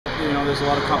there's a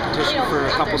lot of competition for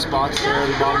a couple spots there,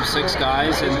 the bottom 6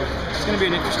 guys, and it's going to be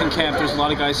an interesting camp. There's a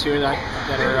lot of guys here that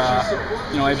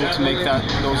are able to make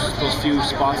those few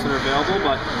spots that are available,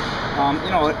 but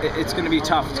it's going to be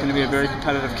tough. It's going to be a very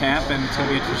competitive camp, and it's going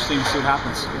to be interesting to see what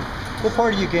happens. What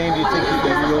part of your game do you think you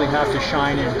really have to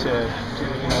shine in to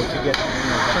get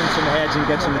turn some heads and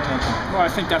get some attention? Well, I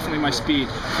think definitely my speed.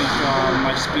 I think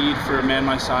my speed for a man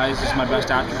my size is my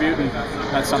best attribute, and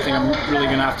that's something I'm really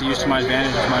going to have to use to my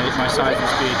advantage, is my size and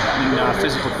speed in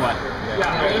physical play.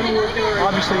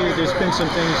 Obviously, there's been some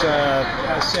things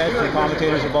said from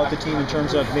commentators about the team in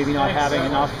terms of maybe not having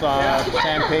enough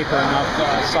sandpaper, enough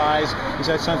size. Is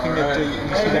that something that you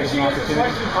see that as an opportunity?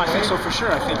 I think so, for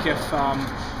sure. I think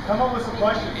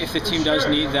if the team does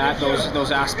need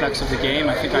those aspects of the game,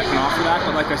 I think I can offer that.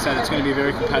 But like I said, it's going to be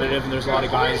very competitive, and there's a lot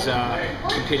of guys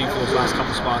competing for those last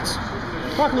couple spots.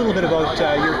 Talk a little bit about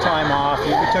your time off.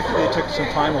 You took some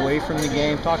time away from the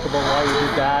game. Talk about why you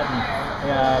did that,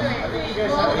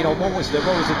 and what was the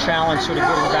challenge, sort of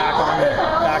getting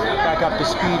back up to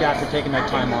speed after taking that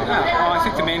time off? Well, I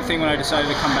think the main thing when I decided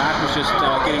to come back was just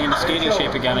getting into skating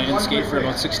shape again. I didn't skate for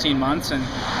about 16 months, and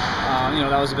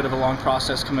that was a bit of a long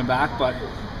process coming back, but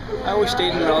I always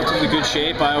stayed in relatively good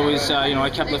shape. I always, I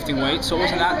kept lifting weights, so it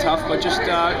wasn't that tough, but just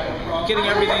getting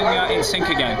everything in sync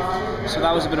again. So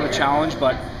that was a bit of a challenge,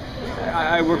 but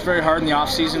I worked very hard in the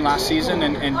off-season last season,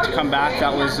 and to come back,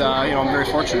 that was, I'm very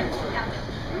fortunate.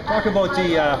 Talk about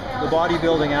the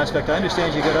bodybuilding aspect. I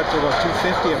understand you got up to about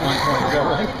 250 at one point, is that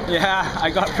right? Yeah, I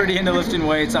got pretty into lifting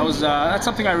weights. That's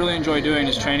something I really enjoy doing,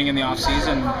 is training in the off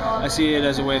season. I see it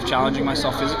as a way of challenging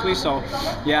myself physically. So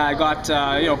yeah, I got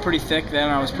pretty thick then.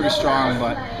 I was pretty strong,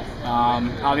 but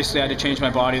obviously I had to change my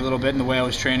body a little bit in the way I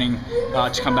was training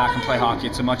to come back and play hockey.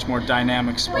 It's a much more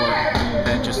dynamic sport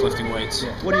than just lifting weights.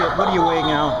 Yeah. What are you weighing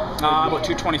now? About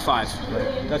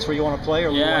 225. That's where you want to play,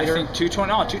 or yeah, later? I think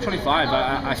 225.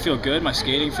 I feel good. My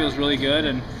skating feels really good,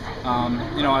 and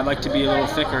I'd like to be a little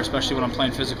thicker, especially when I'm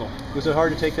playing physical. Was it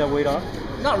hard to take that weight off?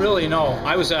 Not really, no.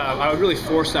 I would really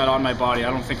force that on my body. I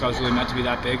don't think I was really meant to be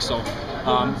that big, so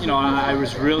I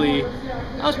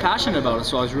was passionate about it,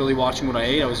 so I was really watching what I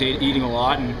ate. I was eating a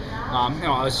lot, and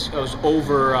I was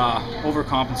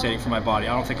overcompensating for my body.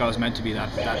 I don't think I was meant to be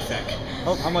that thick.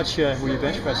 How much were you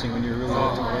bench pressing when you were really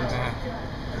lifting weights?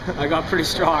 I got pretty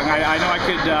strong. I know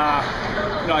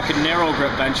I could narrow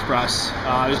grip bench press.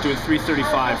 I was doing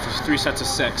 335 for 3 sets of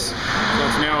 6, so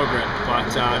it's narrow grip.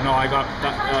 But no, I got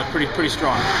pretty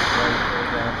strong.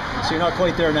 Yeah. So you're not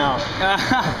quite there now.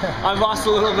 I've lost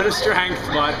a little bit of strength,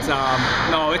 but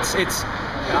no,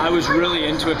 I was really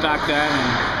into it back then,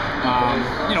 and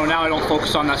now I don't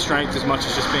focus on that strength as much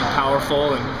as just being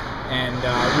powerful and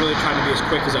really trying to be as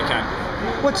quick as I can.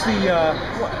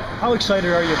 How excited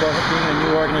are you about being in a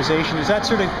new organization? Is that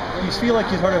you feel like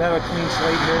you sort of have a clean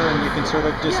slate here and you can sort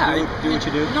of just do what you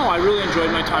do? No, I really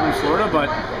enjoyed my time in Florida, but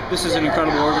this is an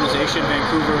incredible organization.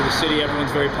 Vancouver, the city,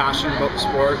 everyone's very passionate about the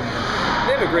sport.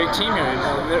 They have a great team here.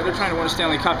 They're trying to win a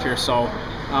Stanley Cup here, so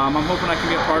I'm hoping I can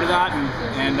be a part of that,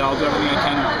 and I'll do everything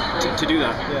I can to do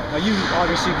that. Yeah. Now, you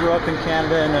obviously grew up in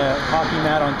Canada in Hockey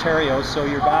Mat, Ontario, so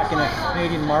you're back in a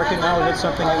Canadian market now. Is that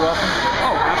something you welcome?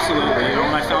 Oh, absolutely.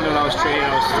 When I found out I was traded,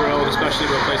 I was thrilled, especially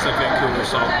to a place like Vancouver.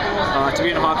 So to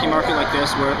be in a hockey market like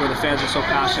this, where the fans are so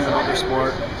passionate about their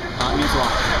sport, it means a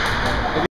lot.